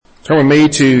Turn with me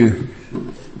to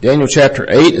Daniel chapter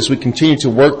 8 as we continue to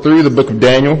work through the book of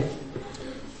Daniel.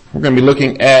 We're going to be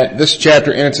looking at this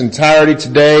chapter in its entirety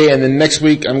today, and then next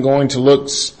week I'm going to look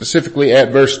specifically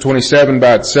at verse 27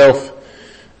 by itself.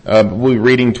 We'll be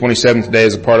reading 27 today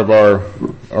as a part of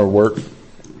our work.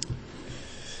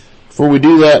 Before we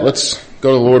do that, let's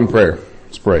go to the Lord in prayer.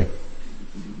 Let's pray.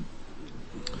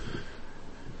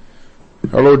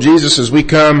 Our Lord Jesus, as we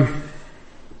come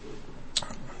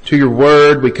to your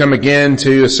word, we come again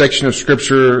to a section of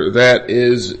scripture that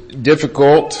is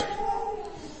difficult,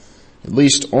 at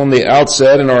least on the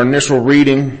outset in our initial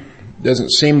reading. Doesn't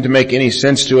seem to make any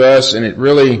sense to us, and it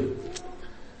really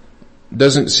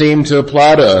doesn't seem to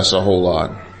apply to us a whole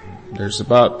lot. There's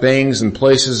about things and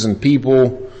places and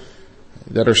people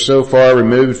that are so far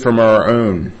removed from our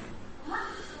own.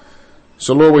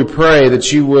 So Lord, we pray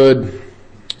that you would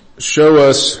show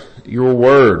us your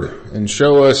word and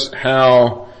show us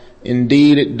how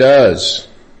indeed it does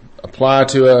apply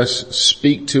to us,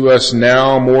 speak to us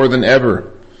now more than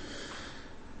ever.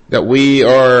 That we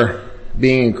are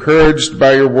being encouraged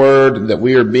by your word, that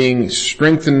we are being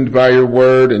strengthened by your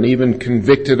word, and even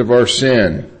convicted of our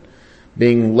sin,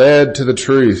 being led to the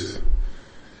truth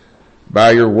by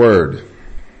your word.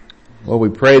 Lord, we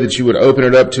pray that you would open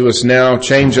it up to us now,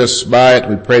 change us by it.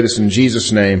 We pray this in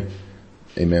Jesus' name.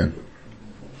 Amen.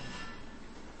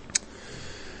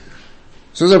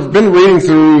 So as I've been reading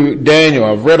through Daniel,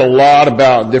 I've read a lot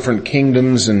about different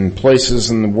kingdoms and places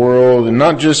in the world, and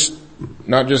not just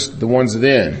the ones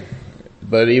then,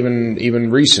 but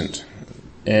even recent.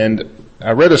 And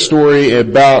I read a story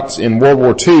about in World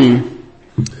War II.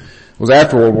 It was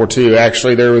after World War II,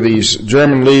 actually. There were these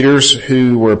German leaders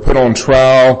who were put on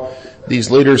trial, these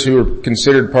leaders who were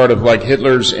considered part of like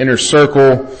Hitler's inner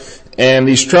circle, and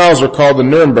these trials were called the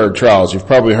Nuremberg trials. You've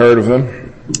probably heard of them.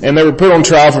 And they were put on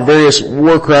trial for various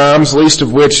war crimes, least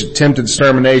of which attempted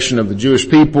extermination of the Jewish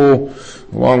people,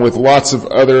 along with lots of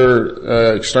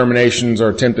other exterminations or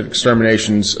attempted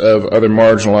exterminations of other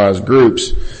marginalized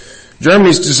groups.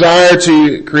 Germany's desire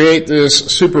to create this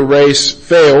super race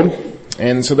failed,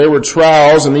 and so there were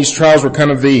trials, and these trials were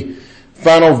kind of the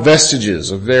final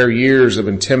vestiges of their years of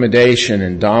intimidation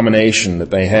and domination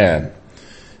that they had.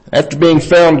 After being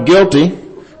found guilty,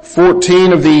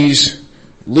 14 of these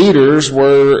leaders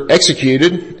were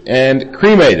executed and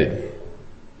cremated.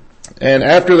 And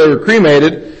after they were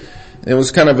cremated, it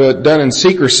was kind of done in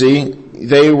secrecy.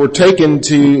 They were taken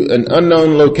to an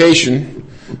unknown location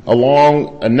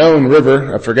along a known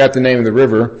river. I forgot the name of the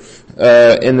river,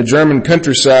 in the German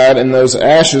countryside, and those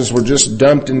ashes were just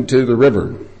dumped into the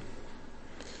river,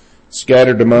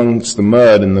 scattered amongst the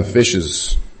mud and the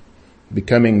fishes,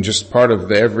 becoming just part of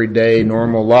the everyday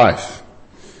normal life.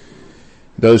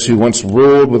 Those who once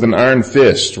ruled with an iron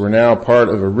fist were now part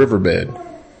of a riverbed.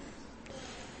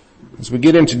 As we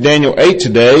get into Daniel 8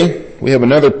 today, we have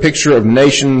another picture of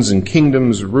nations and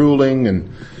kingdoms ruling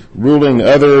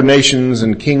other nations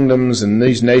and kingdoms, and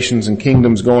these nations and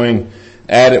kingdoms going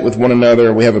at it with one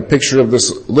another. We have a picture of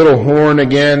this little horn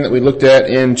again that we looked at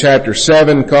in chapter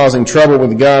 7, causing trouble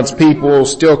with God's people,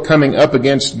 still coming up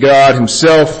against God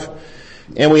himself.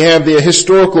 And we have the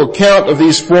historical account of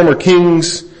these former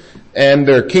kings and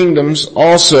their kingdoms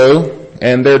also,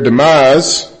 and their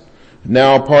demise,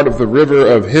 now part of the river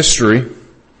of history.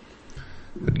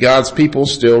 But God's people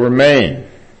still remain.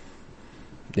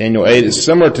 Daniel 8 is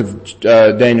similar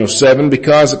to Daniel 7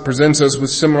 because it presents us with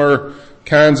similar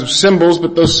kinds of symbols,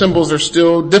 but those symbols are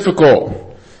still difficult.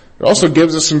 It also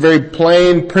gives us some very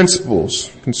plain principles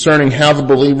concerning how the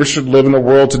believer should live in the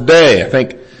world today. I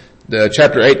think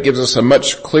chapter 8 gives us a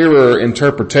much clearer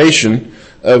interpretation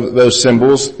of those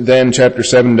symbols than chapter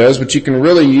 7 does, but you can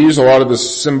really use a lot of the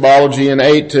symbology in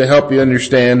 8 to help you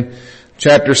understand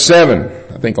chapter 7.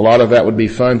 I think a lot of that would be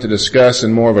fun to discuss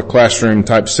in more of a classroom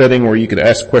type setting where you could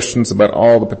ask questions about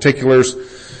all the particulars.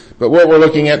 But what we're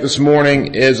looking at this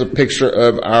morning is a picture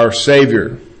of our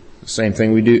Savior. The same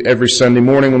thing we do every Sunday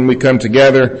morning when we come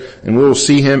together, and we will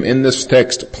see him in this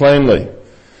text plainly.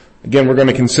 Again, we're going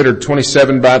to consider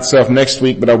 27 by itself next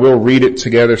week, but I will read it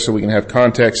together so we can have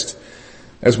context.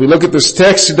 As we look at this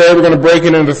text today, we're going to break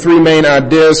it into three main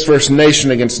ideas. First,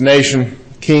 nation against nation,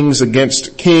 kings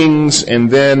against kings, and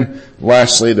then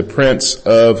lastly, the prince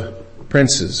of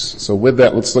princes. So with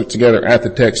that, let's look together at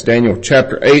the text, Daniel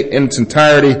chapter 8 in its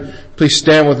entirety. Please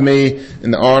stand with me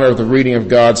in the honor of the reading of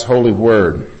God's holy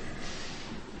word.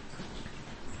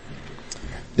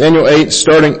 Daniel 8,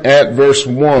 starting at verse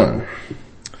 1.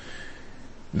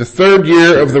 The third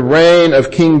year of the reign of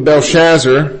King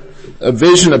Belshazzar, a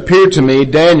vision appeared to me,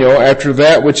 Daniel, after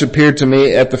that which appeared to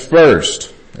me at the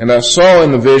first. And I saw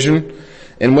in the vision,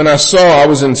 And when I saw, I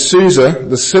was in Susa,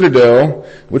 the citadel,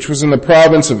 which was in the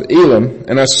province of Elam,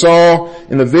 and I saw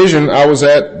in the vision I was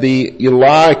at the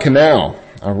Ulai canal.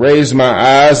 I raised my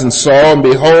eyes and saw, and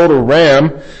behold, a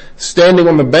ram standing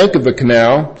on the bank of the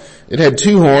canal. It had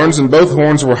 2 horns, and both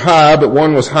horns were high, but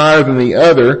one was higher than the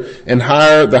other, and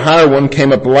the higher one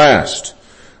came up last.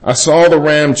 I saw the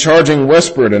ram charging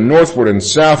westward and northward and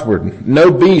southward. No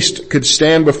beast could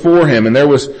stand before him, and there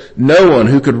was no one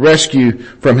who could rescue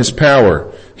from his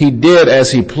power. He did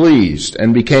as he pleased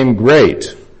and became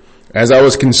great. As I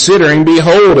was considering,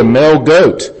 behold, a male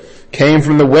goat came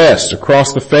from the west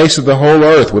across the face of the whole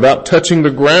earth without touching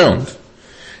the ground.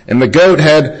 And the goat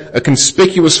had a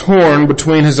conspicuous horn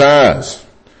between his eyes.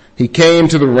 He came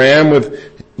to the ram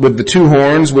with the 2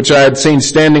 horns, which I had seen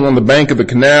standing on the bank of the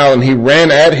canal, and he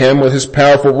ran at him with his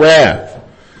powerful wrath.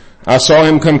 I saw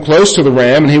him come close to the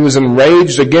ram, and he was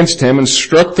enraged against him and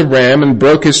struck the ram and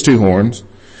broke his 2 horns.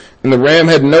 And the ram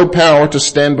had no power to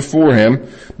stand before him,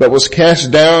 but was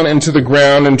cast down into the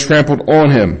ground and trampled on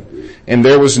him. And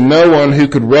there was no one who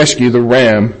could rescue the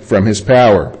ram from his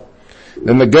power.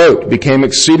 Then the goat became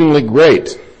exceedingly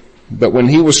great, but when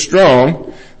he was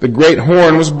strong, the great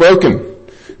horn was broken.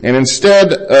 And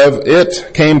instead of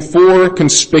it came 4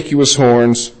 conspicuous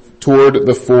horns toward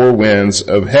the 4 winds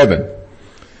of heaven.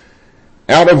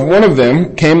 Out of one of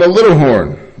them came a little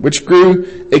horn, which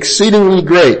grew exceedingly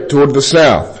great toward the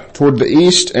south, toward the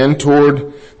east, and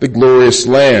toward the glorious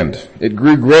land. It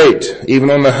grew great, even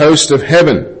on the host of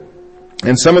heaven.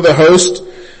 And some of the host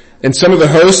and some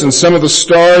of the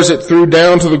stars it threw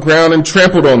down to the ground and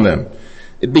trampled on them.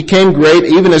 It became great,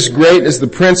 even as great as the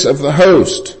prince of the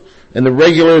host. And the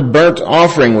regular burnt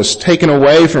offering was taken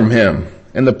away from him,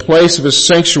 and the place of his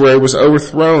sanctuary was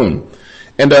overthrown.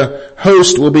 And a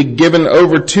host will be given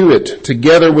over to it,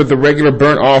 together with the regular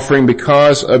burnt offering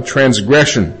because of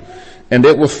transgression. And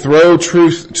it will throw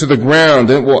truth to the ground,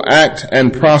 and it will act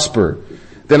and prosper.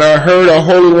 Then I heard a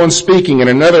holy one speaking, and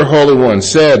another holy one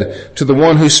said to the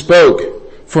one who spoke,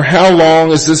 "For how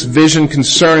long is this vision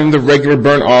concerning the regular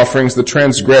burnt offerings, the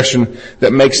transgression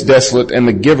that makes desolate, and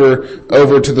the giver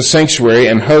over to the sanctuary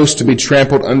and host to be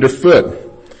trampled underfoot?"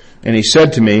 And he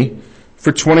said to me,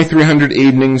 "For 2,300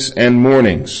 evenings and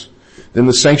mornings, then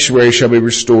the sanctuary shall be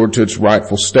restored to its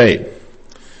rightful state."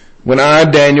 When I,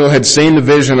 Daniel, had seen the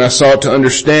vision, I sought to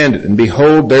understand it, and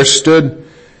behold, there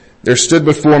stood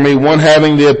before me one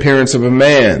having the appearance of a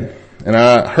man. And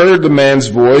I heard the man's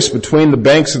voice between the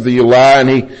banks of the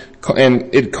Ulai, and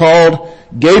it called,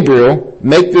 "Gabriel,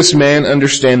 make this man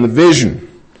understand the vision."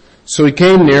 So he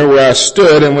came near where I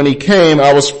stood, and when he came,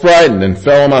 I was frightened and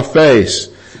fell on my face.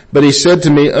 But he said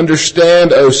to me,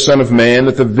 "Understand, O son of man,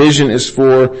 that the vision is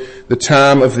for the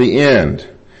time of the end."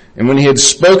 And when he had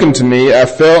spoken to me, I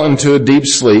fell into a deep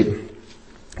sleep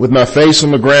with my face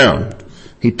on the ground.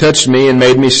 He touched me and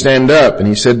made me stand up, and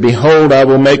he said, "Behold, I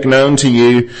will make known to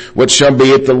you what shall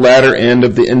be at the latter end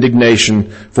of the indignation,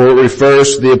 for it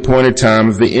refers to the appointed time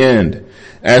of the end.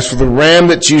 As for the ram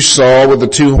that you saw with the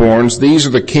 2 horns, these are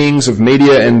the kings of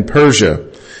Media and Persia,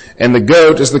 and the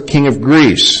goat is the king of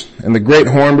Greece, and the great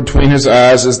horn between his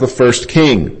eyes is the first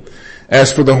king.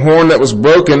 As for the horn that was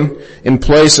broken, in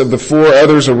place of the 4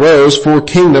 others arose, 4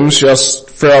 kingdoms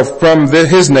shall from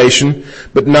his nation,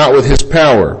 but not with his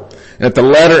power. At the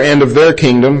latter end of their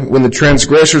kingdom, when the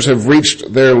transgressors have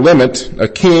reached their limit, a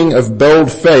king of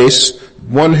bold face,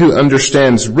 one who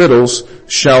understands riddles,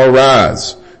 shall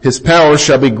arise. His power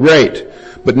shall be great,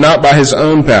 but not by his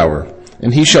own power.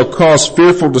 And he shall cause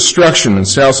fearful destruction, and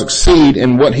shall succeed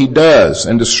in what he does,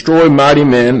 and destroy mighty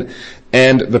men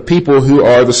and the people who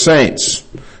are the saints.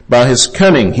 By his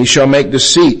cunning he shall make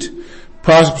deceit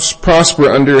prosper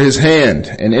under his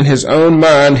hand, and in his own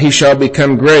mind he shall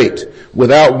become great.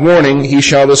 Without warning he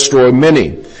shall destroy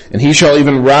many, and he shall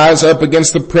even rise up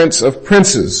against the prince of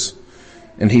princes,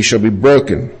 and he shall be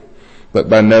broken, but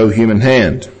by no human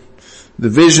hand. The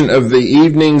vision of the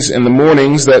evenings and the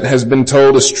mornings that has been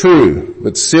told is true,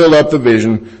 but seal up the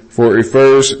vision, for it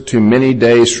refers to many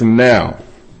days from now.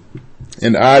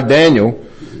 And I, Daniel,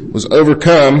 was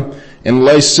overcome and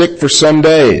lay sick for some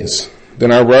days.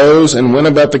 Then I rose and went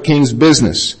about the king's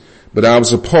business, but I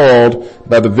was appalled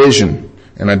by the vision,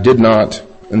 and I did not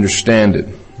understand it.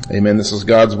 Amen. This is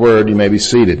God's word. You may be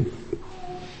seated.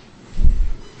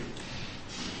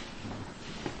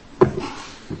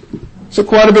 So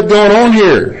quite a bit going on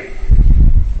here.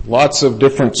 Lots of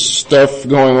different stuff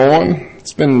going on.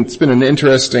 It's been an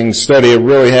interesting study. I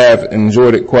really have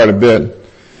enjoyed it quite a bit.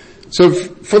 So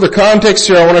for the context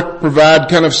here, I want to provide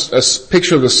kind of a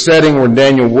picture of the setting where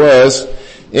Daniel was.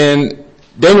 And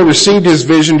Daniel received his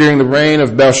vision during the reign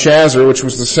of Belshazzar, which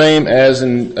was the same as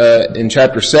in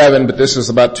chapter 7, but this is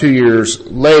about 2 years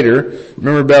later.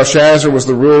 Remember, Belshazzar was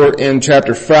the ruler in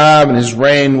chapter 5, and his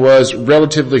reign was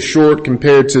relatively short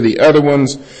compared to the other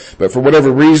ones, but for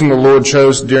whatever reason, the Lord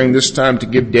chose during this time to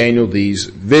give Daniel these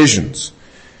visions.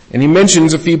 And he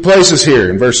mentions a few places here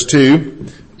in verse 2,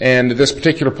 and this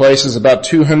particular place is about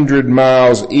 200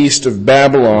 miles east of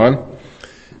Babylon.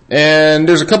 And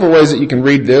there's a couple of ways that you can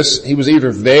read this. He was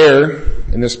either there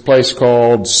in this place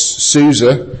called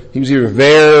Susa. He was either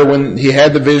there when he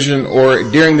had the vision, or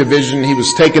during the vision he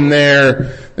was taken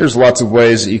there. There's lots of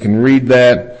ways that you can read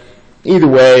that. Either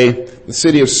way, the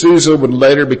city of Susa would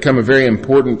later become a very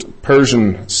important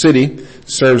Persian city.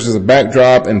 Serves as a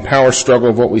backdrop and power struggle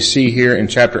of what we see here in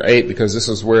chapter 8, because this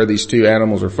is where these two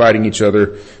animals are fighting each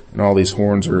other and all these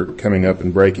horns are coming up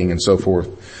and breaking and so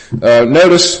forth.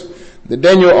 Notice that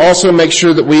Daniel also makes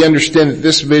sure that we understand that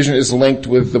this vision is linked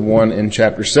with the one in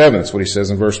chapter 7. That's what he says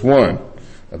in verse 1.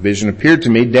 A vision appeared to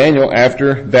me, Daniel,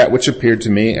 after that which appeared to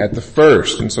me at the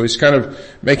first. And so he's kind of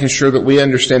making sure that we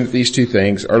understand that these two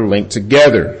things are linked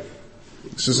together.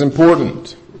 This is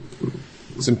important.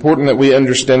 It's important that we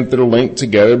understand that they're linked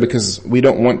together, because we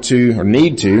don't want to or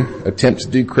need to attempt to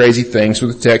do crazy things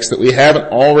with the text that we haven't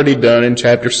already done in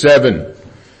chapter 7.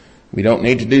 We don't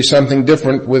need to do something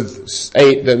different with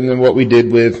 8 than what we did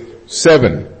with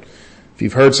 7. If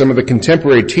you've heard some of the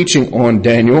contemporary teaching on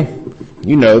Daniel,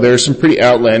 you know there's some pretty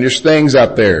outlandish things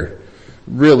out there.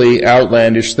 Really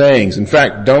outlandish things. In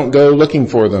fact, don't go looking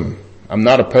for them. I'm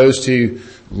not opposed to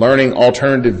learning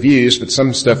alternative views, but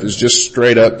some stuff is just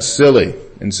straight up silly.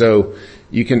 And so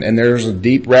and there's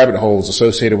deep rabbit holes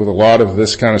associated with a lot of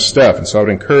this kind of stuff. And so I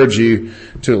would encourage you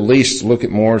to at least look at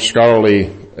more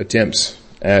scholarly attempts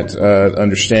at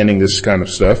understanding this kind of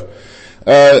stuff.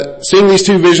 Seeing these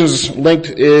two visions linked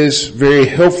is very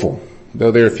helpful.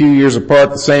 Though they're a few years apart,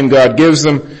 the same God gives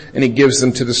them, and he gives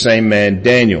them to the same man,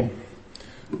 Daniel.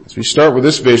 As we start with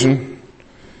this vision,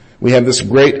 we have this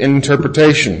great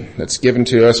interpretation that's given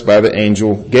to us by the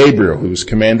angel Gabriel, who was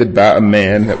commanded by a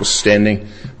man that was standing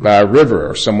by a river,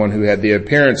 or someone who had the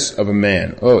appearance of a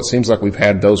man. Oh, it seems like we've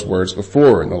had those words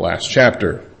before in the last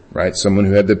chapter, right? Someone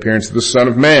who had the appearance of the Son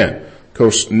of Man. Of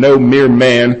course, no mere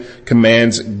man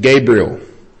commands Gabriel,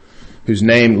 whose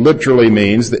name literally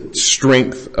means the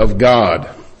strength of God.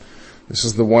 This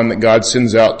is the one that God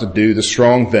sends out to do the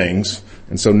strong things,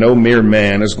 and so no mere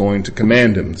man is going to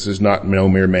command him. This is not no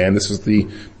mere man. This is the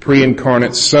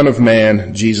pre-incarnate Son of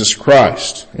Man, Jesus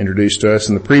Christ, introduced to us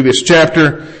in the previous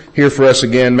chapter, here for us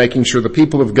again, making sure the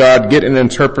people of God get an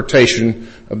interpretation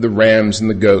of the rams and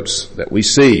the goats that we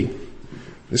see.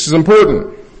 This is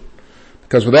important,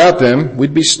 because without them,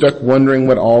 we'd be stuck wondering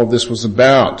what all of this was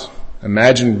about.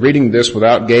 Imagine reading this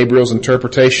without Gabriel's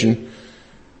interpretation.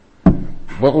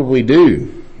 What would we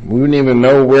do? We wouldn't even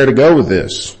know where to go with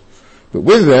this. But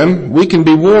with them, we can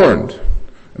be warned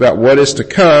about what is to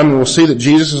come, and we'll see that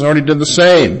Jesus has already done the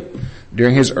same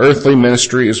during his earthly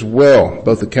ministry as well.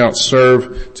 Both accounts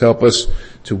serve to help us,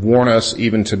 to warn us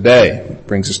even today.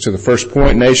 Brings us to the first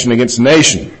point, nation against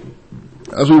nation.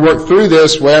 As we work through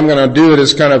this, the way I'm going to do it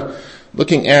is kind of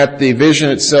looking at the vision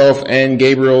itself and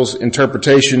Gabriel's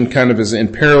interpretation kind of as in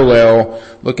parallel,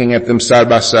 looking at them side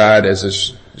by side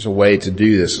as a way to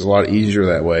do this. It's a lot easier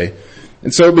that way.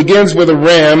 And so it begins with a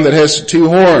ram that has 2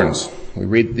 horns. We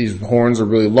read these horns are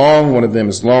really long. One of them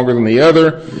is longer than the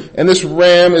other. And this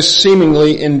ram is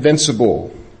seemingly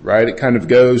invincible, right? It kind of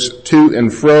goes to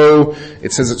and fro.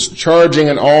 It says it's charging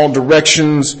in all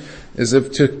directions as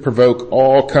if to provoke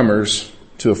all comers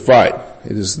to a fight.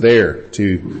 It is there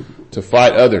to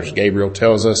fight others. Gabriel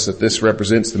tells us that this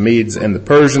represents the Medes and the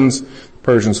Persians. The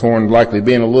Persians' horn likely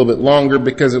being a little bit longer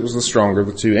because it was the stronger of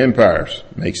the 2 empires.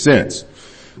 Makes sense.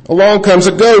 Along comes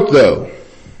a goat, though.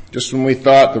 Just when we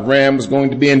thought the ram was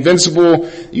going to be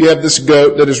invincible, you have this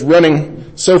goat that is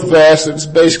running so fast that it's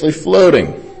basically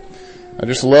floating. I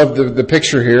just love the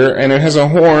picture here, and it has a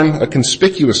horn, a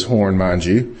conspicuous horn, mind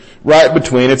you, right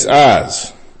between its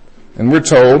eyes. And we're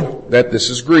told that this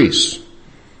is Greece,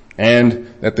 and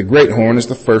that the great horn is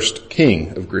the first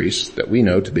king of Greece that we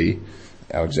know to be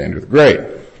Alexander the Great.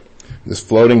 This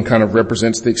floating kind of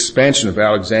represents the expansion of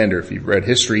Alexander. If you've read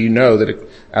history, you know that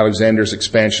Alexander's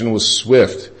expansion was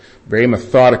swift, very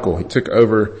methodical. He took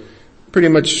over pretty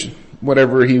much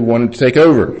whatever he wanted to take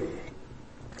over.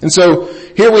 And so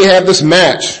here we have this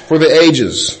match for the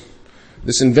ages.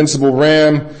 This invincible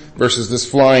ram versus this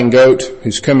flying goat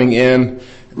who's coming in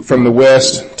from the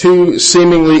west. 2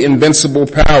 seemingly invincible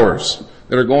powers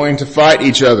that are going to fight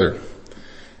each other.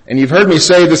 And you've heard me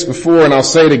say this before, and I'll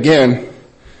say it again.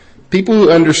 People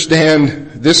who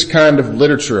understand this kind of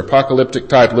literature, apocalyptic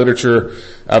type literature,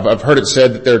 I've heard it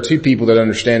said that there are two people that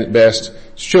understand it best.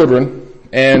 It's children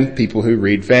and people who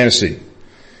read fantasy.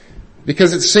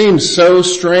 Because it seems so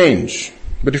strange.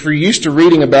 But if you're used to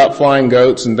reading about flying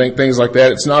goats and things like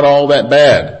that, it's not all that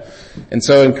bad. And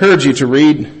so I encourage you to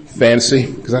read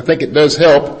fantasy, because I think it does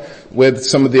help with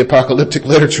some of the apocalyptic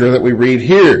literature that we read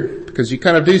here. Because you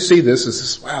kind of do see this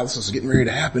as, wow, this is getting ready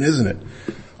to happen, isn't it?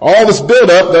 All this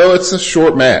build up, though, it's a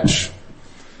short match.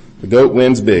 The goat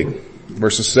wins big.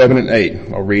 Verses 7 and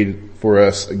 8. I'll read for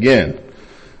us again.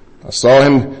 I saw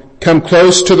him come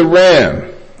close to the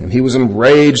ram, and he was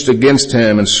enraged against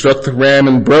him and struck the ram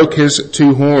and broke his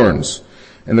two horns.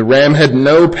 And the ram had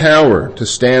no power to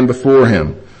stand before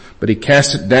him, but he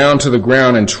cast it down to the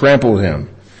ground and trampled him.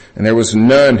 And there was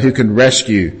none who could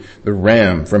rescue the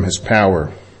ram from his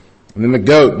power. And then the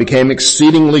goat became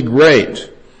exceedingly great.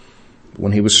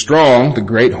 When he was strong, the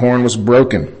great horn was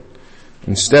broken.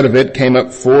 Instead of it came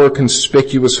up 4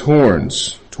 conspicuous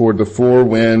horns toward the 4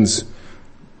 winds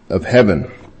of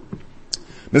heaven.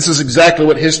 This is exactly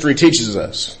what history teaches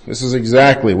us. This is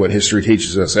exactly what history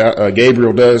teaches us.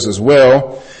 Gabriel does as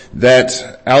well.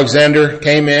 That Alexander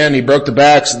came in, he broke the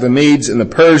backs of the Medes and the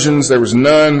Persians. There was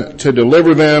none to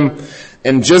deliver them.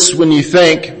 And just when you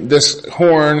think this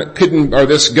horn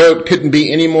this goat couldn't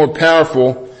be any more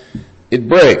powerful, it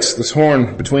breaks. This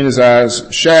horn between his eyes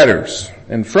shatters.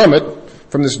 And from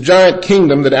this giant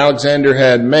kingdom that Alexander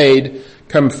had made,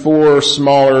 come 4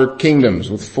 smaller kingdoms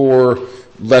with 4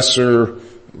 lesser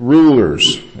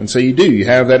rulers. And so you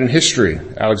have that in history.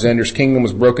 Alexander's kingdom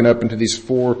was broken up into these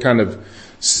 4 kind of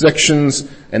sections,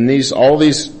 and all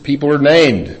these people are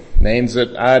names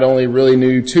that I'd only really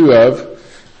knew 2 of.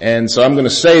 And so I'm going to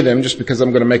say them just because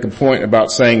I'm going to make a point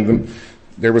about saying them.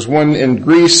 There was one in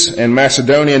Greece and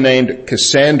Macedonia named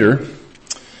Cassander,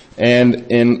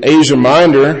 and in Asia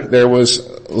Minor there was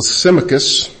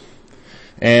Lysimachus,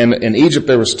 and in Egypt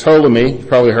there was Ptolemy. You've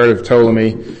probably heard of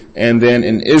Ptolemy. And then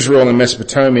in Israel and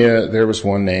Mesopotamia there was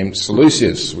one named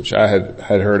Seleucus, which I had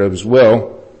heard of as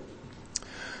well.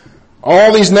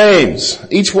 All these names,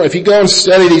 each one, if you go and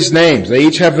study these names, they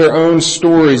each have their own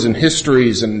stories and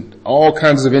histories and all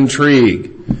kinds of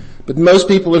intrigue. But most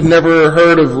people have never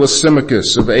heard of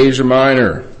Lysimachus of Asia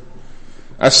Minor.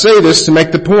 I say this to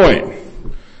make the point.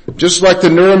 Just like the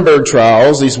Nuremberg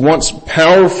trials, these once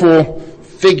powerful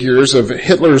figures of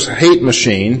Hitler's hate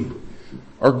machine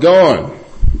are gone.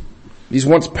 These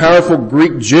once powerful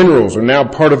Greek generals are now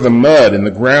part of the mud in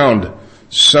the ground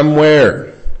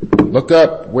somewhere. Look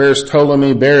up, where's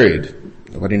Ptolemy buried?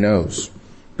 Nobody knows.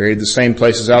 Buried the same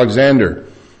place as Alexander?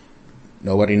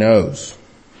 Nobody knows.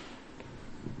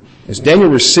 As Daniel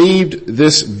received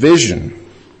this vision,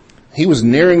 he was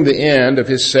nearing the end of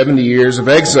his 70 years of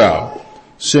exile.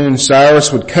 Soon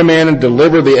Cyrus would come in and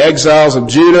deliver the exiles of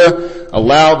Judah,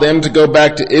 allow them to go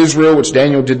back to Israel, which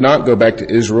Daniel did not go back to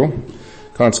Israel,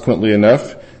 consequently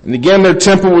enough. And again their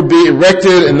temple would be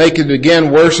erected and they could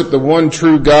again worship the one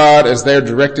true God as they're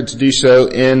directed to do so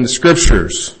in the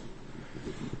scriptures.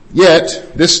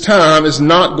 Yet, this time is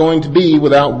not going to be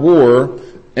without war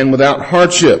and without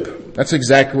hardship. That's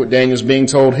exactly what Daniel's being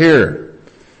told here.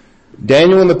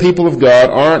 Daniel and the people of God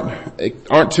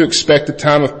aren't to expect a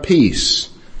time of peace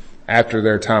after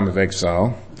their time of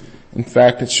exile. In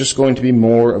fact, it's just going to be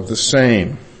more of the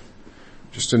same.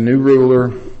 Just a new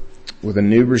ruler with a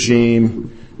new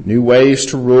regime, new ways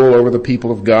to rule over the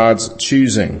people of God's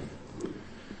choosing.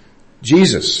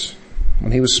 Jesus,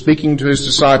 when he was speaking to his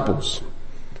disciples,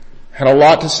 had a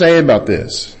lot to say about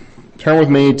this. Turn with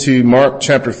me to Mark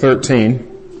chapter 13.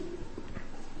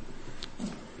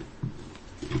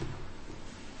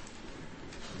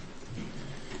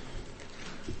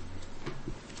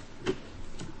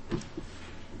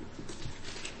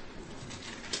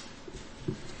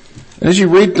 As you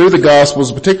read through the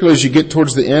Gospels, particularly as you get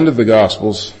towards the end of the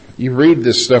Gospels, you read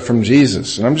this stuff from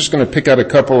Jesus. And I'm just going to pick out a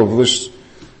couple of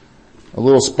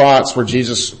little spots where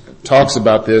Jesus talks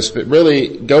about this, but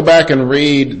really go back and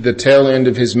read the tail end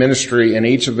of his ministry in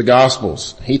each of the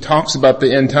Gospels. He talks about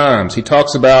the end times. He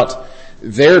talks about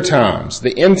their times,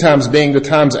 the end times being the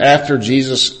times after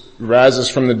Jesus rises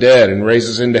from the dead and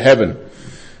raises into heaven.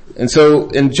 And so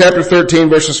in chapter 13,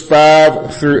 verses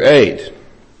 5 through 8,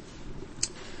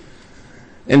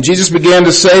 and Jesus began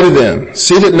to say to them,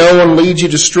 see that no one leads you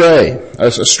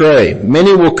astray.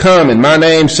 Many will come in my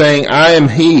name saying, I am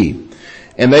he,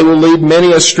 and they will lead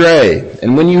many astray.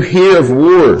 And when you hear of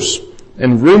wars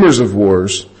and rumors of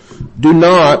wars, do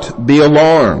not be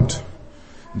alarmed.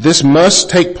 This must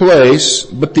take place,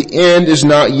 but the end is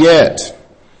not yet.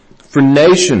 For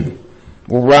nation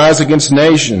will rise against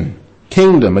nation,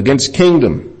 kingdom against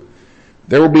kingdom,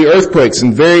 There will be earthquakes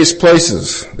in various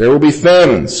places. There will be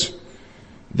famines.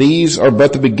 These are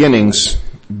but the beginnings,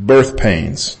 birth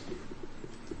pains.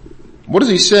 What does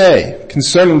he say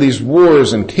concerning these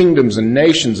wars and kingdoms and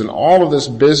nations and all of this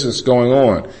business going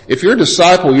on? If you're a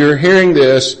disciple, you're hearing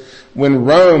this when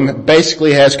Rome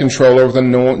basically has control over the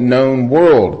known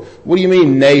world. What do you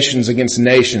mean nations against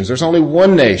nations? There's only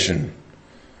one nation.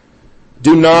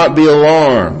 Do not be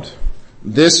alarmed.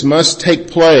 This must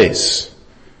take place,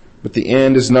 but the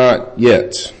end is not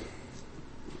yet.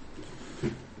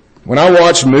 When I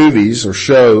watch movies or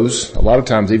shows, a lot of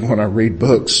times even when I read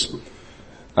books,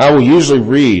 I will usually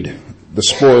read the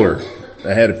spoiler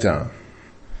ahead of time.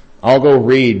 I'll go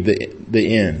read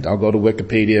the end. I'll go to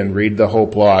Wikipedia and read the whole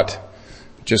plot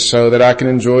just so that I can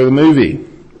enjoy the movie.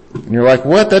 And you're like,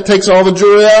 what? That takes all the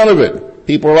joy out of it.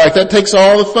 People are like, that takes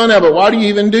all the fun out of it. Why do you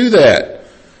even do that?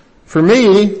 For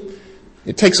me,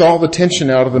 it takes all the tension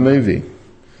out of the movie.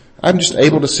 I'm just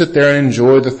able to sit there and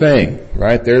enjoy the thing,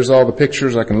 right? There's all the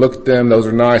pictures. I can look at them. Those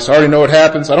are nice. I already know what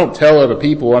happens. I don't tell other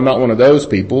people. I'm not one of those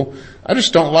people. I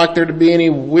just don't like there to be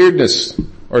any weirdness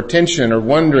or tension or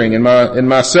wondering in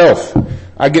myself.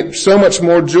 I get so much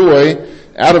more joy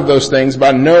out of those things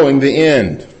by knowing the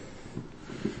end.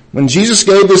 When Jesus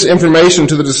gave this information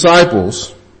to the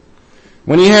disciples,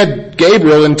 when he had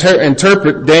Gabriel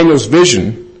interpret Daniel's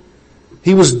vision,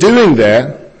 he was doing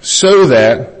that so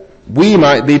that we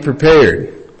might be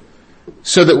prepared,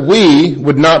 so that we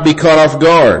would not be caught off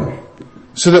guard,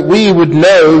 so that we would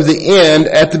know the end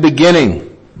at the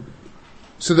beginning,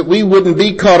 so that we wouldn't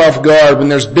be caught off guard when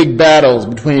there's big battles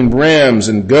between rams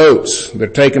and goats that are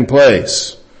taking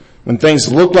place, when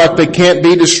things look like they can't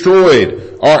be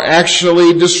destroyed are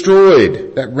actually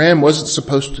destroyed. That ram wasn't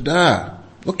supposed to die.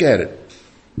 Look at it.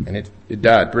 And it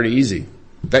died pretty easy.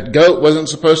 That goat wasn't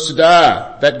supposed to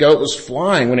die. That goat was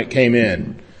flying when it came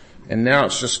in. And now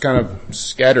it's just kind of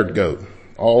scattered goat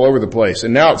all over the place.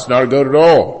 And now it's not a goat at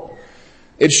all.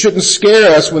 It shouldn't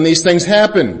scare us when these things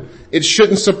happen. It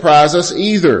shouldn't surprise us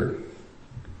either.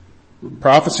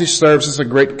 Prophecy serves as a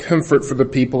great comfort for the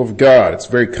people of God. It's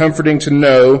very comforting to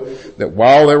know that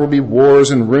while there will be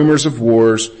wars and rumors of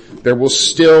wars, there will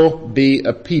still be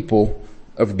a people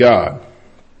of God.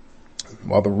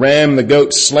 While the ram and the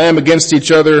goat slam against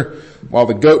each other, while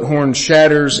the goat horn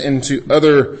shatters into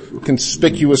other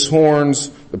conspicuous horns,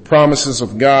 the promises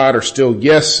of God are still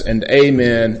yes and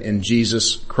amen in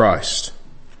Jesus Christ.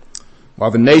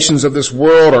 While the nations of this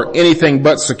world are anything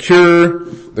but secure,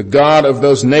 the God of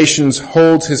those nations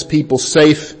holds his people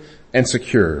safe and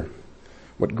secure.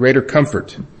 What greater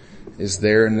comfort is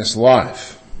there in this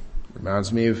life?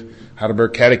 Reminds me of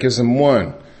Heidelberg Catechism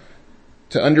 1.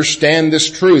 To understand this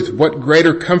truth, what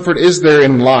greater comfort is there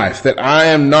in life that I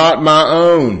am not my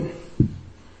own,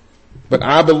 but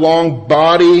I belong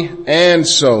body and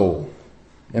soul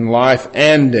in life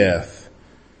and death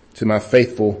to my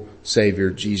faithful Savior,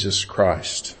 Jesus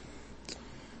Christ.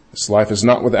 This life is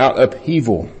not without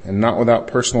upheaval and not without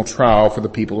personal trial for the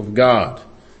people of God.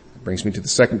 That brings me to the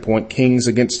second point, kings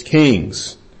against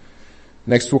kings.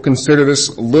 Next we'll consider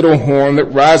this little horn that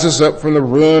rises up from the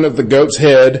ruin of the goat's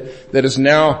head that is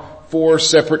now 4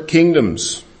 separate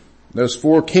kingdoms. Those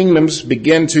 4 kingdoms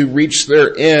begin to reach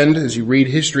their end. As you read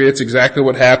history, that's exactly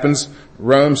what happens.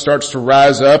 Rome starts to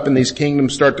rise up and these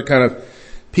kingdoms start to kind of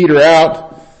peter out.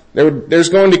 There's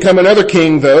going to come another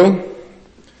king though,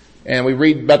 and we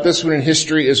read about this one in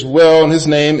history as well, and his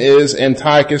name is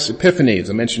Antiochus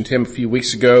Epiphanes. I mentioned him a few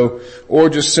weeks ago, or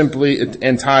just simply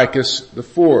Antiochus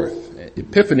IV.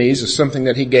 Epiphanes is something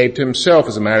that he gave to himself,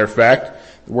 as a matter of fact.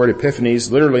 The word Epiphanes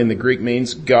literally in the Greek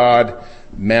means God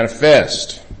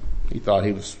manifest. He thought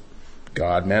he was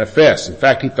God manifest. In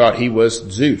fact, he thought he was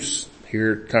Zeus,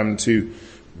 here come to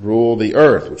rule the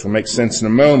earth, which will make sense in a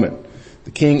moment.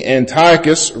 The king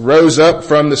Antiochus rose up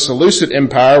from the Seleucid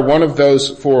Empire, one of those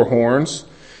 4 horns,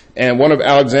 and one of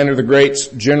Alexander the Great's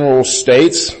general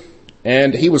states,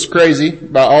 and he was crazy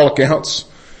by all accounts.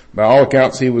 By all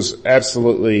accounts, he was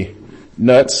absolutely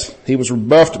nuts. He was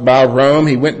rebuffed by Rome.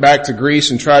 He went back to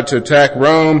Greece and tried to attack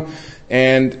Rome,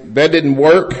 and that didn't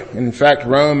work. In fact,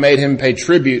 Rome made him pay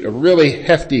tribute, a really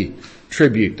hefty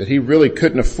tribute that he really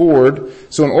couldn't afford.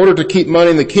 So in order to keep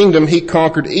money in the kingdom, he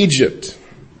conquered Egypt,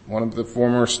 one of the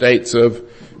former states of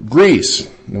Greece,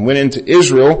 and went into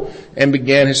Israel and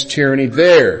began his tyranny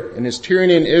there. And his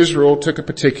tyranny in Israel took a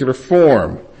particular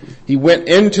form. He went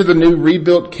into the new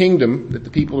rebuilt kingdom that the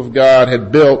people of God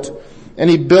had built, and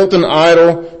he built an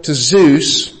idol to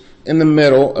Zeus in the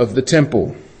middle of the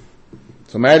temple.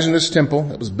 So imagine this temple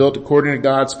that was built according to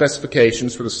God's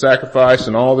specifications for the sacrifice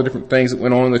and all the different things that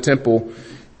went on in the temple,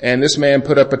 and this man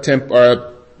put up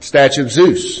a statue of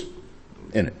Zeus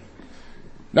in it.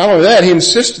 Not only that, he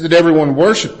insisted that everyone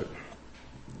worship it.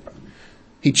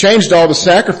 He changed all the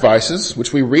sacrifices,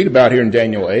 which we read about here in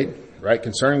Daniel 8, right,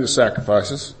 concerning the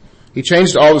sacrifices. He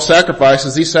changed all the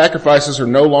sacrifices. These sacrifices are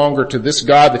no longer to this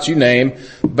God that you name,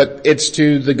 but it's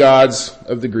to the gods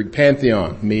of the Greek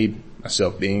pantheon, me,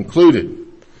 myself being included.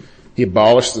 He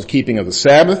abolished the keeping of the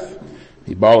Sabbath.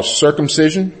 He abolished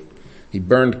circumcision. He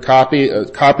burned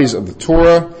copies of the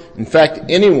Torah. In fact,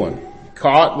 anyone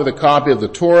caught with a copy of the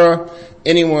Torah,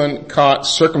 anyone caught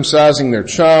circumcising their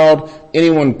child,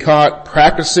 anyone caught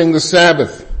practicing the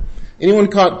Sabbath, anyone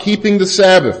caught keeping the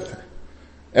Sabbath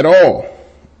at all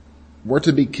were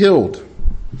to be killed.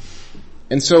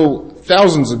 And so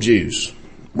thousands of Jews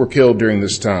were killed during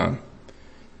this time.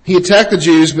 He attacked the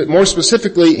Jews, but more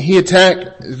specifically, he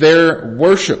attacked their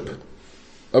worship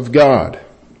of God.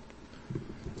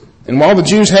 And while the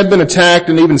Jews had been attacked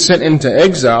and even sent into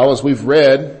exile, as we've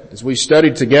read, as we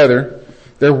studied together,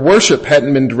 their worship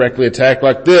hadn't been directly attacked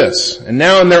like this. And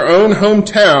now in their own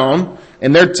hometown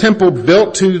and their temple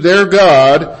built to their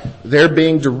God, they're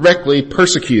being directly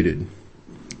persecuted.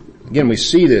 Again, we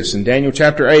see this in Daniel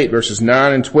chapter 8, verses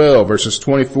 9 and 12, verses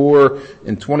 24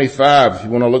 and 25, if you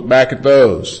want to look back at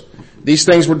those. These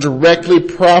things were directly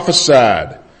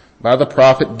prophesied by the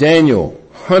prophet Daniel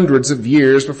hundreds of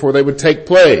years before they would take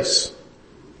place.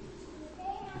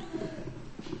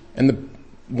 And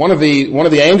one of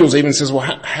the angels even says,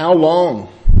 well, how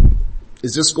long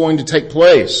is this going to take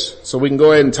place? So we can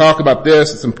go ahead and talk about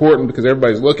this. It's important because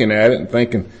everybody's looking at it and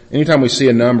thinking, anytime we see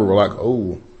a number, we're like,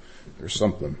 oh, there's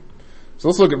something. So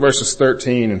let's look at verses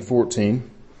 13 and 14,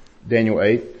 Daniel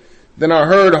 8. Then I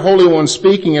heard a holy one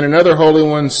speaking, and another holy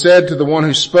one said to the one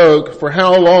who spoke, for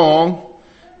how long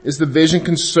is the vision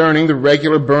concerning the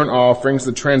regular burnt offerings,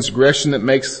 the transgression that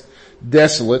makes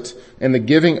desolate, and the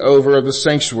giving over of the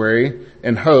sanctuary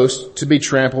and host to be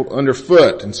trampled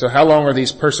underfoot? And so how long are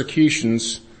these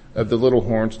persecutions of the little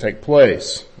horn to take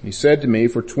place? He said to me,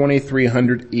 for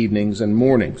 2,300 evenings and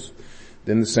mornings.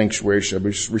 Then the sanctuary shall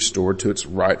be restored to its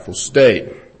rightful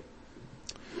state.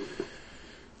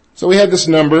 So we have this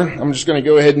number. I'm just going to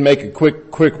go ahead and make a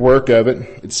quick work of it.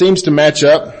 It seems to match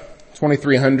up.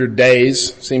 2,300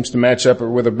 days seems to match up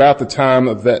with about the time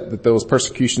of that those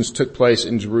persecutions took place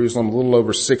in Jerusalem, a little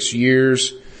over 6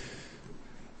 years.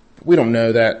 We don't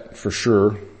know that for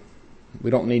sure. We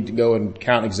don't need to go and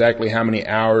count exactly how many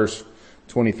hours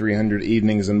 2,300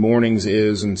 evenings and mornings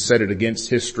is and set it against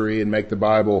history and make the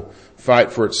Bible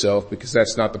fight for itself, because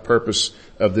that's not the purpose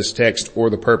of this text or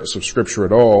the purpose of Scripture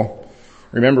at all.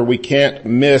 Remember, we can't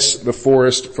miss the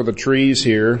forest for the trees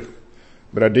here,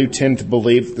 but I do tend to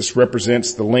believe that this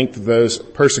represents the length of those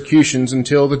persecutions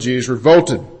until the Jews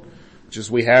revolted, which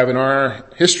is we have in our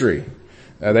history.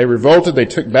 They revolted, they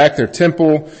took back their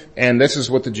temple, and this is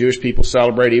what the Jewish people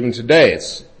celebrate even today.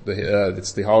 It's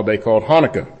the holiday called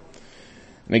Hanukkah.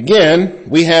 And again,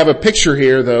 we have a picture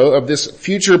here, though, of this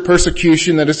future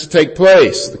persecution that is to take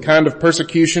place. The kind of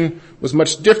persecution was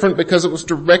much different because it was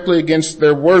directly against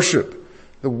their worship.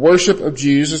 The worship of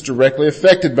Jews is directly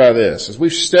affected by this. As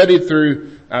we've studied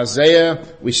through Isaiah,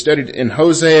 we studied in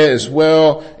Hosea as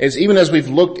well, even as we've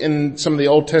looked in some of the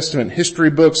Old Testament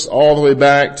history books all the way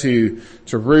back to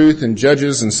Ruth and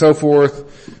Judges and so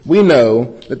forth, we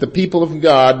know that the people of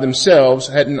God themselves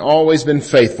hadn't always been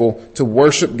faithful to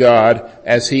worship God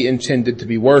as He intended to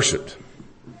be worshipped.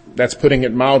 That's putting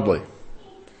it mildly.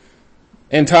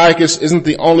 Antiochus isn't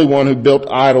the only one who built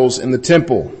idols in the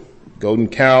temple. Golden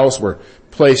cows were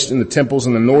placed in the temples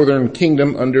in the northern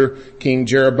kingdom under King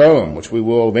Jeroboam, which we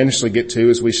will eventually get to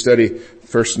as we study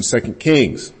 1st and 2nd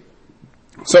Kings.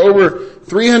 So over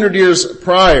 300 years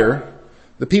prior,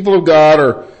 the people of God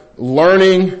are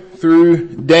learning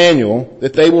through Daniel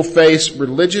that they will face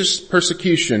religious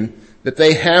persecution that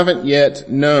they haven't yet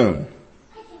known.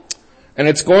 And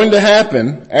it's going to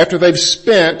happen after they've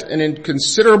spent an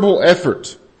inconsiderable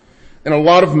effort and a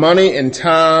lot of money and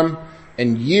time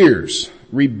and years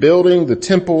rebuilding the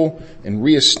temple and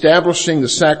reestablishing the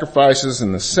sacrifices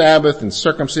and the Sabbath and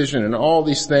circumcision and all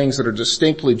these things that are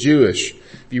distinctly Jewish.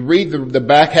 If you read the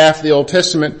back half of the Old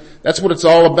Testament, that's what it's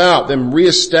all about, them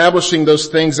reestablishing those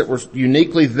things that were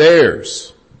uniquely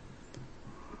theirs.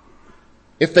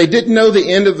 If they didn't know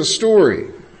the end of the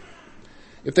story,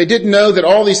 if they didn't know that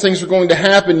all these things were going to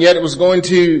happen, yet it was going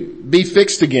to be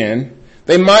fixed again,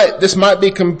 this might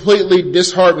be completely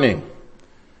disheartening.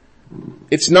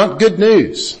 It's not good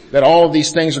news that all of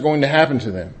these things are going to happen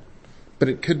to them, but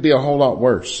it could be a whole lot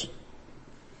worse.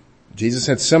 Jesus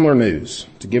had similar news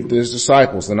to give to his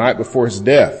disciples the night before his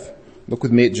death. Look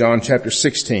with me at John chapter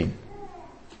 16.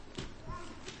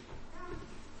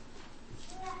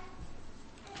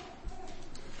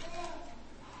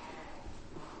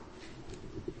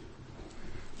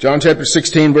 John chapter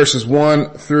 16 verses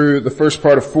 1 through the first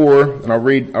part of 4, and I'll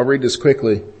read this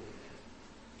quickly.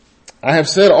 I have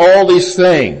said all these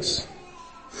things.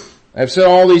 I have said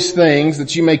all these things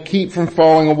that you may keep from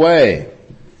falling away.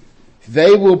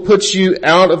 They will put you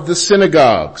out of the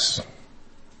synagogues.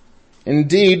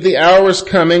 Indeed, the hour is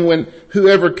coming when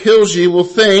whoever kills you will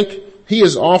think he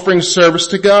is offering service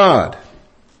to God.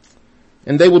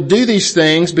 And they will do these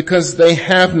things because they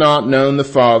have not known the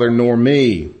Father nor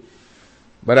me.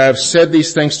 But I have said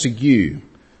these things to you,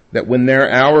 that when their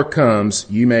hour comes,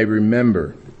 you may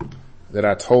remember that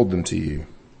I told them to you.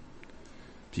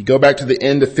 If you go back to the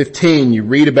end of 15, you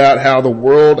read about how the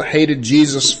world hated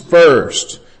Jesus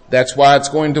first. That's why it's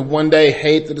going to one day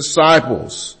hate the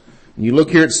disciples. And you look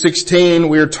here at 16,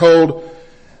 we are told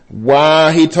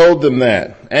why he told them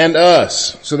that, and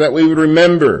us, so that we would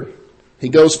remember. He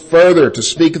goes further to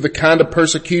speak of the kind of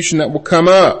persecution that will come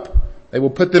up. They will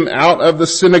put them out of the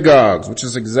synagogues, which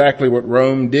is exactly what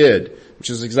Rome did, which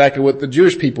is exactly what the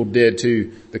Jewish people did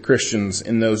to the Christians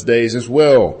in those days as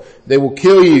well. They will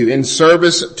kill you in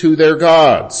service to their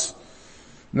gods.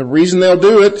 And the reason they'll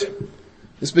do it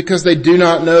is because they do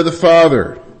not know the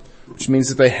Father, which means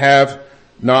that they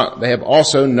have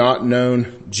also not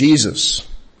known Jesus.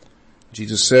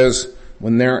 Jesus says,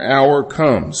 when their hour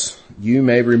comes, you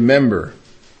may remember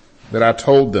that I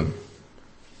told them.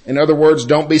 In other words,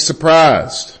 don't be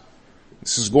surprised.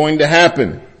 This is going to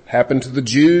happen. It happened to the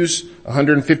Jews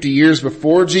 150 years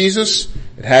before Jesus.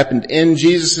 It happened in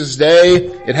Jesus' day.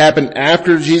 It happened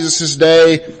after Jesus'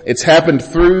 day. It's happened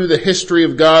through the history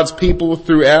of God's people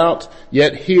throughout.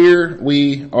 Yet here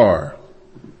we are.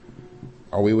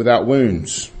 Are we without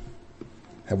wounds?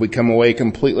 Have we come away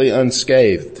completely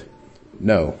unscathed?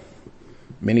 No.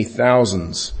 Many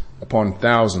thousands upon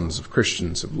thousands of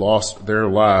Christians have lost their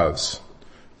lives.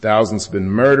 Thousands have been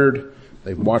murdered.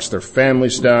 They've watched their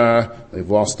families die. They've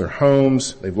lost their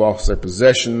homes. They've lost their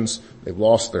possessions. They've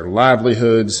lost their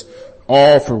livelihoods,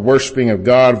 all for worshiping a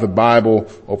God of the Bible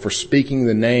or for speaking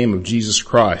the name of Jesus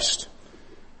Christ.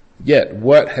 Yet,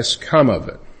 what has come of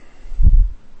it?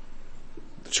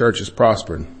 The church has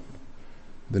prospered.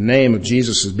 The name of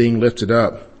Jesus is being lifted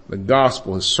up. The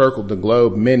gospel has circled the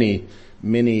globe many,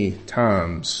 many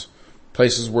times.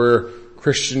 Places where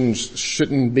Christians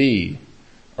shouldn't be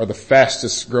are the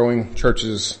fastest growing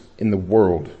churches in the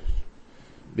world,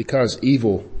 because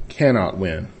evil cannot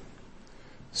win.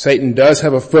 Satan does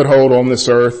have a foothold on this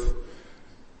earth,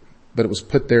 but it was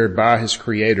put there by his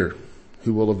creator,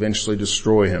 who will eventually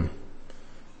destroy him.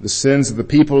 The sins of the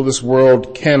people of this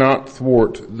world cannot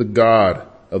thwart the God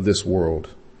of this world.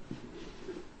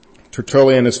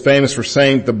 Tertullian is famous for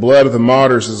saying that the blood of the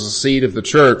martyrs is the seed of the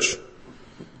church,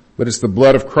 but it's the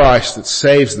blood of Christ that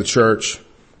saves the church.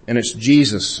 And it's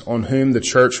Jesus on whom the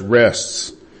church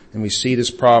rests. And we see this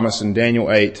promise in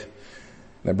Daniel 8.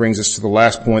 That brings us to the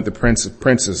last point, the Prince of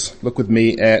Princes. Look with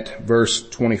me at verse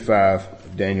 25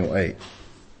 of Daniel 8.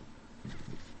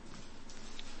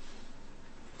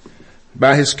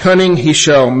 By his cunning he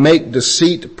shall make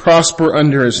deceit prosper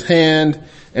under his hand,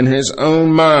 and in his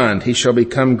own mind he shall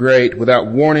become great. Without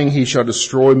warning he shall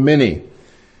destroy many.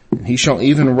 And he shall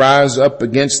even rise up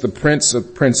against the Prince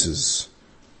of Princes.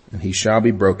 And he shall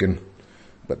be broken,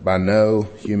 but by no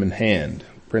human hand.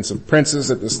 Prince of Princes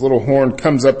that this little horn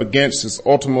comes up against is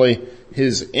ultimately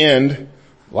his end.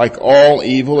 Like all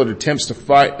evil, it attempts to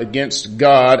fight against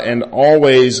God and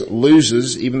always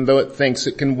loses, even though it thinks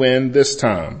it can win this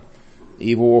time.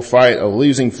 Evil will fight a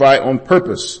losing fight on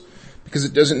purpose because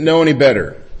it doesn't know any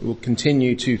better. It will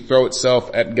continue to throw itself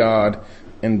at God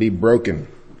and be broken.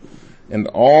 And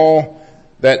all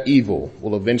that evil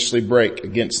will eventually break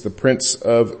against the Prince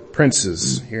of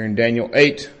Princes. Here in Daniel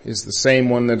 8 is the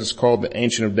same one that is called the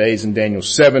Ancient of Days in Daniel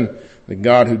 7, the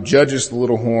God who judges the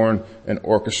little horn and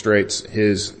orchestrates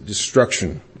his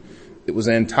destruction. It was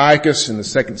Antiochus in the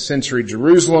 2nd century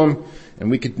Jerusalem, and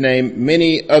we could name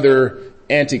many other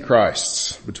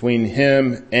antichrists between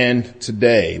him and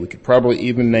today. We could probably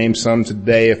even name some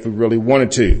today if we really wanted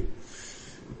to.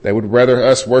 They would rather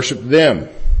us worship them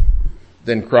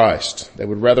than Christ. They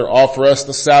would rather offer us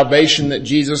the salvation that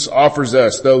Jesus offers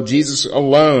us, though Jesus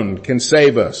alone can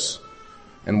save us.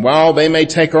 And while they may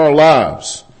take our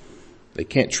lives, they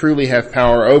can't truly have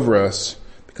power over us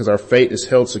because our fate is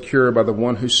held secure by the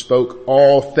one who spoke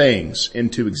all things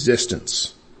into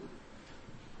existence.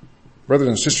 Brothers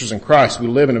and sisters in Christ, we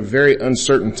live in a very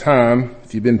uncertain time,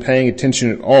 if you've been paying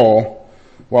attention at all.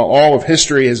 While all of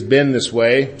history has been this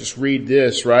way, just read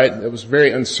this, right? It was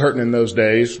very uncertain in those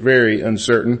days, very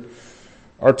uncertain.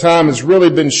 Our time has really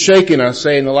been shaken, I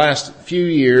say, in the last few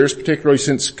years, particularly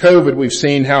since COVID. We've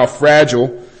seen how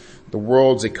fragile the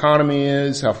world's economy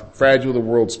is, how fragile the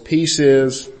world's peace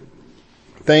is.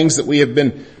 Things that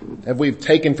we've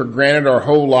taken for granted our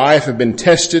whole life have been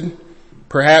tested.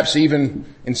 Perhaps even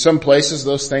in some places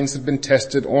those things have been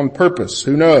tested on purpose.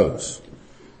 Who knows?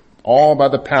 All by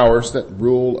the powers that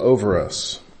rule over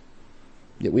us.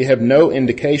 Yet we have no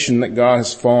indication that God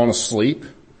has fallen asleep,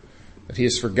 that he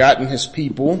has forgotten his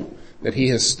people, that he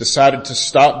has decided to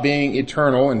stop being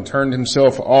eternal and turned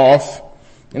himself off.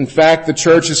 In fact, the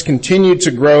church has continued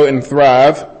to grow and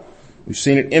thrive. We've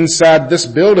seen it inside this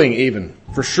building even,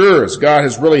 for sure, as God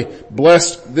has really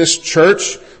blessed this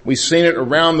church. We've seen it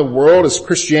around the world as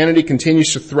Christianity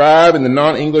continues to thrive in the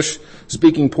non-English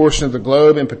speaking portion of the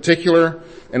globe in particular.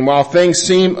 And while things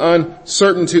seem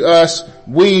uncertain to us,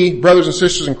 we, brothers and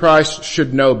sisters in Christ,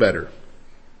 should know better.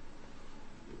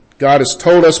 God has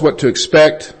told us what to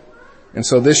expect, and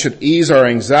so this should ease our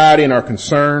anxiety and our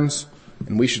concerns,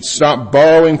 and we should stop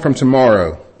borrowing from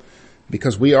tomorrow,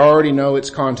 because we already know its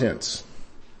contents.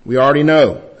 We already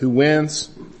know who wins.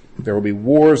 There will be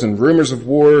wars and rumors of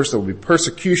wars. There will be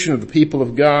persecution of the people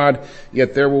of God,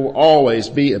 yet there will always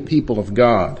be a people of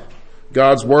God.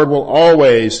 God's word will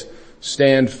always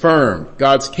stand firm.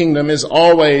 God's kingdom is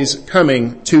always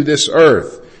coming to this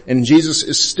earth, and Jesus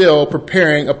is still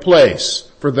preparing a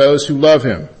place for those who love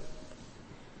him.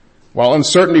 While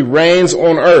uncertainty reigns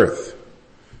on earth,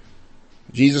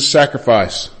 Jesus'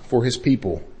 sacrifice for his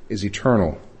people is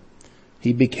eternal.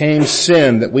 He became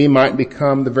sin that we might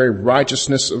become the very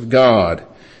righteousness of God,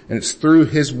 and it's through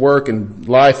his work in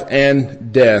life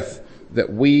and death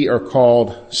that we are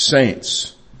called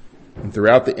saints. And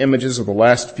throughout the images of the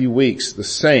last few weeks, the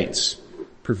saints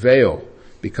prevail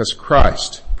because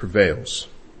Christ prevails.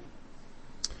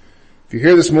 If you're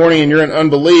here this morning and you're in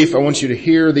unbelief, I want you to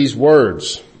hear these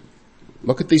words.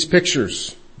 Look at these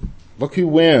pictures. Look who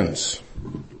wins.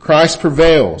 Christ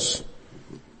prevails.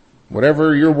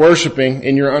 Whatever you're worshiping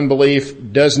in your unbelief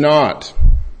does not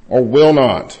or will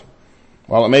not.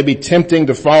 While it may be tempting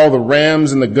to follow the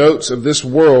rams and the goats of this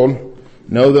world,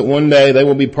 know that one day they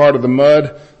will be part of the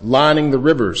mud lining the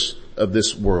rivers of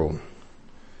this world.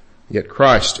 Yet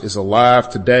Christ is alive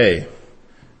today,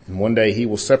 and one day he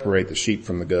will separate the sheep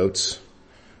from the goats,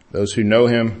 those who know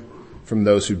him from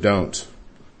those who don't.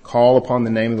 Call upon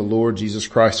the name of the Lord Jesus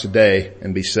Christ today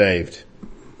and be saved.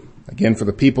 Again, for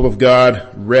the people of God,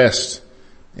 rest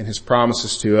in his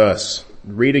promises to us.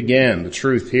 Read again the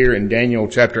truth here in Daniel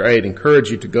chapter 8. Encourage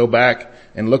you to go back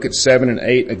and look at 7 and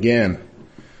 8 again.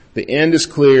 The end is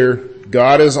clear.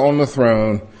 God is on the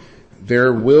throne.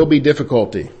 There will be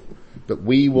difficulty, but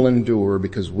we will endure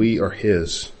because we are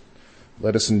his.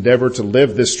 Let us endeavor to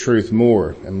live this truth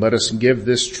more, and let us give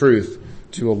this truth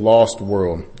to a lost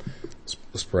world.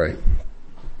 Let's pray.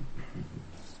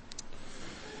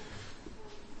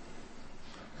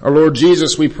 Our Lord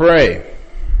Jesus, we pray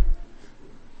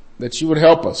that you would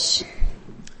help us,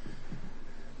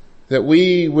 that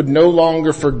we would no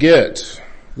longer forget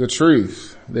the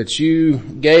truth that you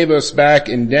gave us back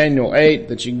in Daniel 8,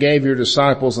 that you gave your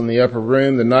disciples in the upper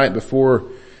room the night before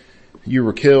you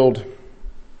were killed,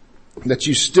 that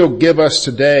you still give us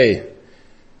today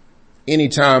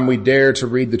anytime we dare to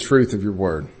read the truth of your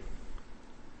word.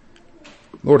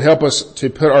 Lord, help us to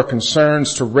put our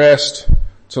concerns to rest,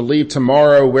 to leave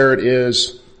tomorrow where it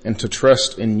is, and to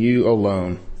trust in you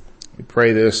alone. We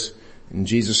pray this in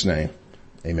Jesus' name.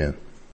 Amen.